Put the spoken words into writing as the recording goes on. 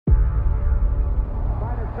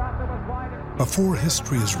Before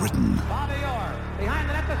history is written,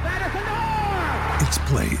 it's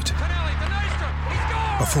played.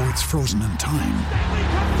 Before it's frozen in time,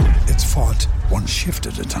 it's fought one shift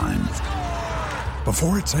at a time.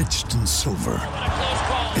 Before it's etched in silver,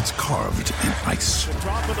 it's carved in ice.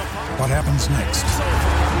 What happens next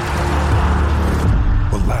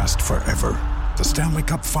will last forever. The Stanley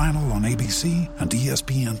Cup Final on ABC and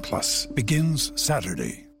ESPN Plus begins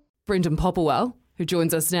Saturday. Brendan Popplewell, who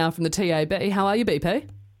joins us now from the TAB. How are you, BP?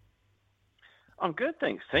 I'm good,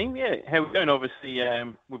 thanks, team. Yeah, how we doing? Obviously,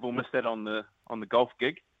 we've all missed that on the golf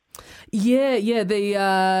gig. Yeah,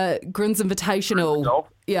 the Grins Invitational.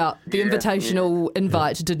 Invitational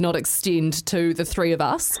invite did not extend to the three of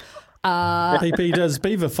us. BP, does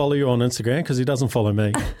Beaver follow you on Instagram? Because he doesn't follow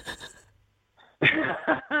me.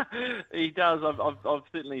 He does. I've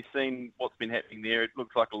certainly seen what's been happening there. It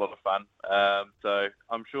looks like a lot of fun. So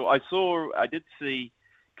I'm sure. I did see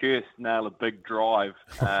Kirst nail a big drive.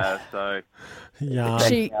 So yeah,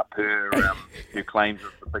 backing up her claims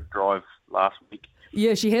of the big drive last week.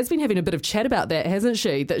 Yeah, she has been having a bit of chat about that, hasn't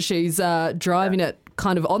she? That she's driving it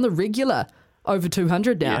kind of on the regular over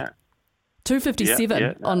 200 now. Yeah.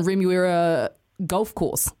 257 on Remuera golf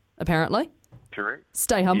course, apparently. Correct.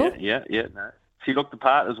 Stay humble. Yeah. No. She looked the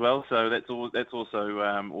part as well, so that's also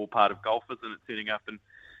all part of golf, isn't it? Turning up in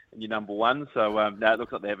your number one. So it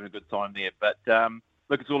looks like they're having a good time there. But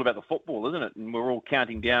look, it's all about the football, isn't it? And we're all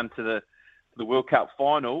counting down to the World Cup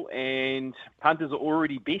final, and punters are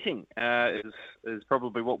already betting. Is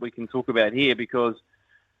probably what we can talk about here, because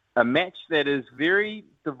a match that is very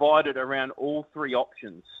divided around all three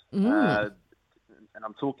options. And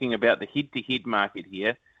I'm talking about the head-to-head market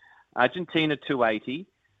here. Argentina 280,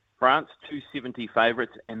 France 270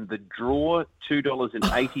 favourites, and the draw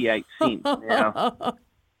 $2.88. Now,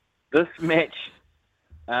 this match,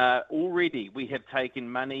 already we have taken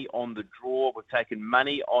money on the draw. We've taken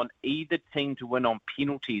money on either team to win on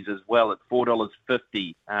penalties as well at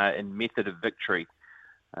 $4.50 in method of victory.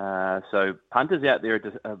 So punters out there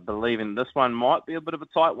are believing this one might be a bit of a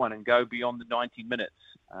tight one and go beyond the 90 minutes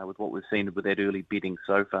with what we've seen with that early betting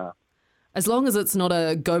so far. As long as it's not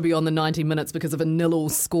a go beyond the 90 minutes because of a 0-0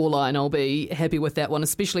 scoreline, I'll be happy with that one,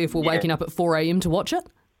 especially if we're waking up at 4 a.m. to watch it.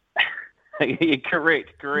 Yeah,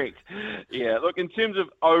 correct. Yeah, look, in terms of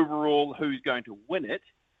overall who's going to win it,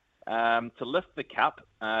 to lift the cup,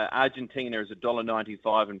 Argentina is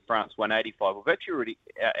 $1.95 and France $1.85. We've actually already,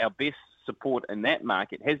 our best support in that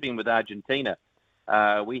market has been with Argentina.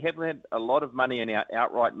 We have had a lot of money in our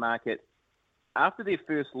outright market after their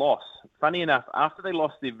first loss. Funny enough, after they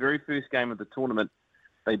lost their very first game of the tournament,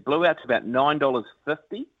 they blew out to about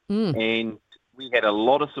 $9.50, and we had a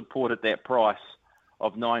lot of support at that price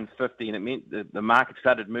of $9.50, and it meant the market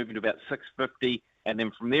started moving to about $6.50, and then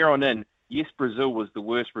from there on in, yes, Brazil was the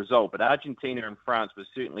worst result, but Argentina and France was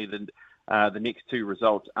certainly the next two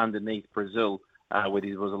results underneath Brazil, where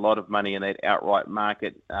there was a lot of money in that outright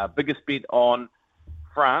market. Biggest bet on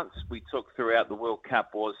France we took throughout the World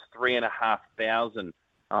Cup was $3,500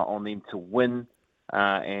 on them to win,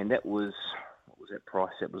 and that was, what was that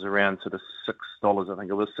price? That was around sort of $6, I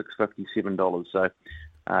think it was $6.50, $7. So,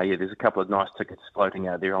 there's a couple of nice tickets floating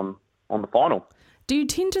out there on the final. Do you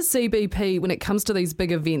tend to see, BP, when it comes to these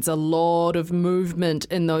big events, a lot of movement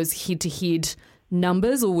in those head-to-head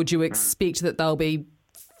numbers, or would you expect that they'll be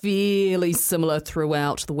fairly similar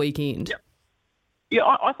throughout the weekend? Yeah,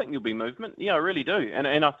 I think there'll be movement. Yeah, I really do. And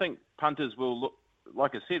I think punters will look,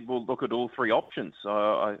 like I said, will look at all three options. So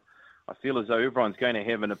I feel as though everyone's going to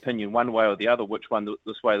have an opinion one way or the other, which one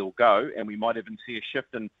this way they'll go. And we might even see a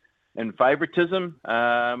shift in favouritism,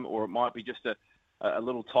 or it might be just a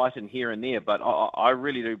little tight in here and there. But I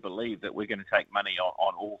really do believe that we're going to take money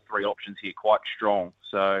on all three options here quite strong.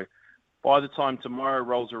 So by the time tomorrow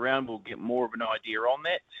rolls around, we'll get more of an idea on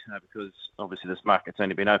that, because obviously this market's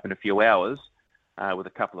only been open a few hours. With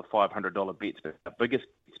a couple of $500 bets, but biggest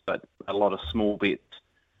bets, but a lot of small bets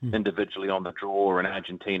individually on the draw in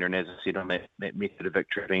Argentina, and as I said, on that method of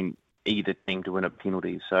victory being either team to win a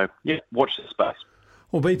penalty. So, watch the space.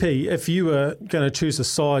 Well, BP, if you were going to choose a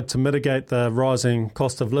side to mitigate the rising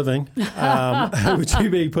cost of living, who would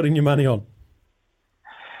you be putting your money on?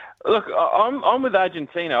 Look, I'm with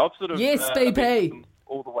Argentina. I've sort of yes, BP.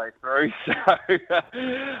 All the way through, so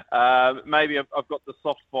maybe I've got the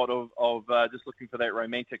soft spot of just looking for that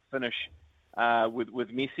romantic finish with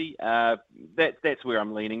Messi. That's where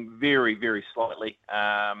I'm leaning very, very slightly.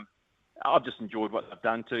 I've just enjoyed what they've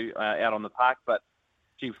done out on the park, but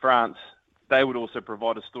gee, France, they would also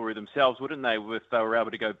provide a story themselves, wouldn't they, if they were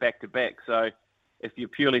able to go back to back? So if you're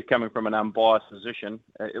purely coming from an unbiased position,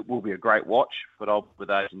 it will be a great watch, but I'll be with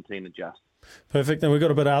Argentina just. Perfect. And we've got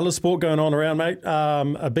a bit of other sport going on around, mate.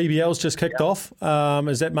 A BBL's just kicked off.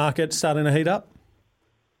 Is that market starting to heat up?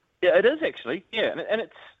 Yeah, it is actually. Yeah, and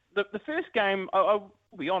it's the first game. I'll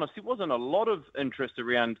be honest, there wasn't a lot of interest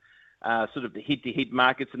around sort of the head-to-head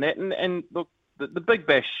markets and that. And look, the Big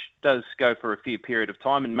Bash does go for a fair period of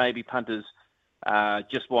time, and maybe punters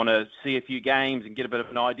just want to see a few games and get a bit of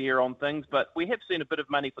an idea on things. But we have seen a bit of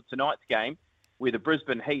money for tonight's game, where the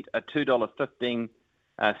Brisbane Heat are $2.15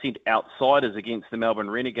 cent outsiders against the Melbourne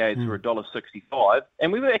Renegades for $1.65.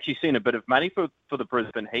 And we've actually seen a bit of money for the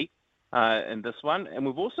Brisbane Heat in this one. And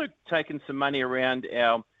we've also taken some money around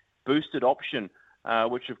our boosted option,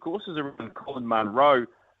 which of course is around Colin Munro,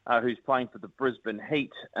 who's playing for the Brisbane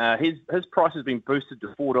Heat. His price has been boosted to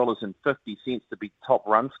 $4.50 to be top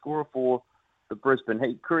run scorer for the Brisbane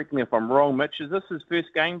Heat. Correct me if I'm wrong, Mitch. Is this his first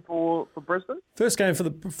game for Brisbane? First game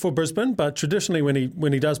for Brisbane, but traditionally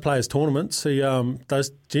when he does play his tournaments, he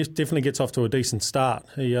definitely gets off to a decent start.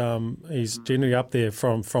 He's generally up there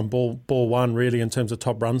from ball one really in terms of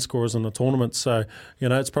top run scorers in the tournament. So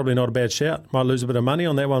it's probably not a bad shout. Might lose a bit of money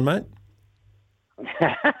on that one, mate.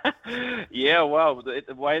 Yeah, well,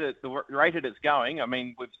 the way that the rate that it's going, I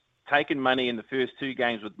mean, we've taken money in the first two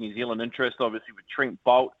games with New Zealand interest, obviously with Trent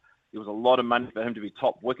Boult. There was a lot of money for him to be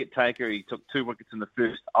top wicket taker. He took 2 wickets in the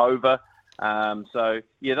first over. So,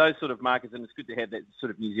 yeah, those sort of markets, and it's good to have that sort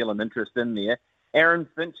of New Zealand interest in there. Aaron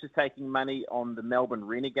Finch is taking money on the Melbourne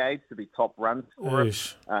Renegades to be top run scorer.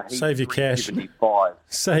 Save your cash. 75.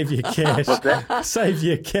 Save your cash. What's that? Save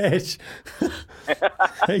your cash.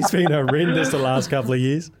 He's been horrendous the last couple of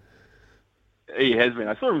years. He has been.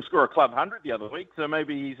 I saw him score a club 100 the other week, so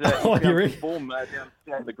maybe he's found some form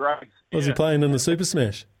down the grades. Was he playing in the Super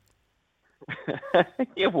Smash?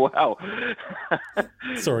 Yeah, wow.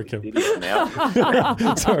 Sorry, Kim.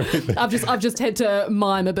 Sorry. I've just had to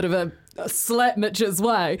mime a bit of a slap Mitch's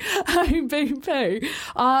way. BP.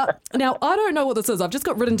 Now, I don't know what this is. I've just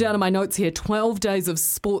got written down in my notes here, 12 days of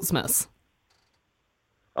Sportsmas.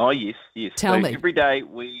 Oh, yes. Tell me. Every day,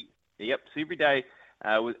 every day,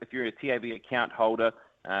 if you're a TAB account holder,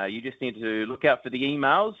 you just need to look out for the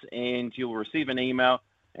emails, and you'll receive an email,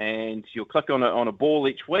 and you'll click on a ball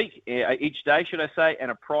each day, should I say, and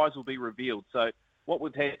a prize will be revealed. So what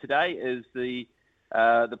we've had today is the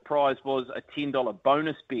prize was a $10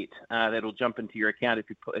 bonus bet that'll jump into your account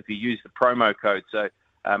if you use the promo code. So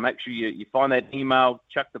make sure you find that email,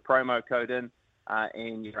 chuck the promo code in,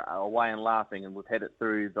 and you're away and laughing. And we've had it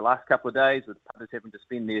through the last couple of days with punters having to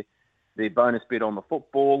spend their bonus bet on the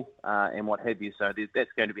football and what have you. So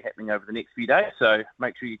that's going to be happening over the next few days. So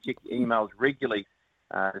make sure you check your emails regularly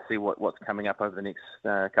to see what's coming up over the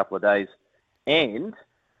next couple of days. And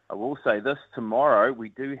I will say this, tomorrow we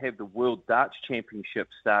do have the World Darts Championship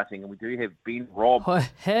starting, and we do have Ben Robb,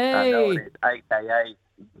 a.k.a.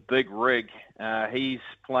 Big Rig. He's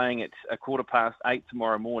playing at 8:15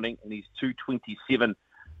 tomorrow morning, and he's 227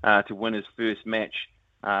 to win his first match,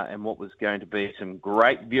 and what was going to be some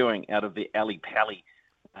great viewing out of the Ali Pally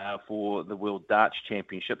for the World Darts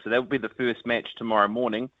Championship. So that will be the first match tomorrow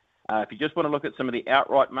morning. If you just want to look at some of the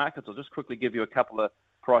outright markets, I'll just quickly give you a couple of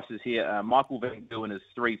prices here. Michael Van Gerwen is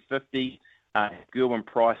 $3.50. Gerwen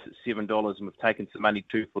price at $7, and we've taken some money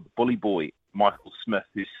too for the bully boy, Michael Smith,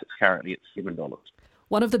 who's currently at $7.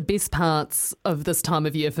 One of the best parts of this time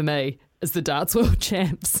of year for me is the Darts World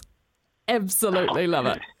Champs. Absolutely love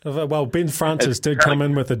it. Well, Ben Francis did come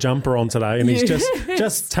in with a jumper on today, and he's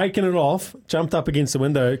just taken it off, jumped up against the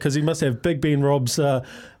window, because he must have Big Ben Robb's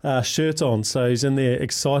shirt on. So he's in there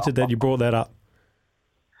excited that you brought that up.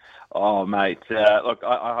 Oh, mate. Look,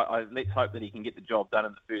 I let's hope that he can get the job done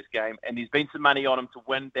in the first game. And there's been some money on him to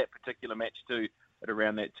win that particular match too, at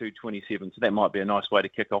around that 227. So that might be a nice way to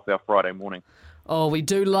kick off our Friday morning. Oh, we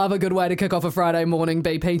do love a good way to kick off a Friday morning,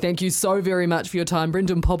 BP. Thank you so very much for your time.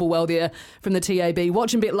 Brendan Popplewell there from the TAB.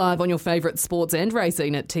 Watch and bet live on your favourite sports and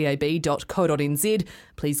racing at tab.co.nz.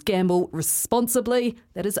 Please gamble responsibly.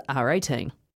 That is R18.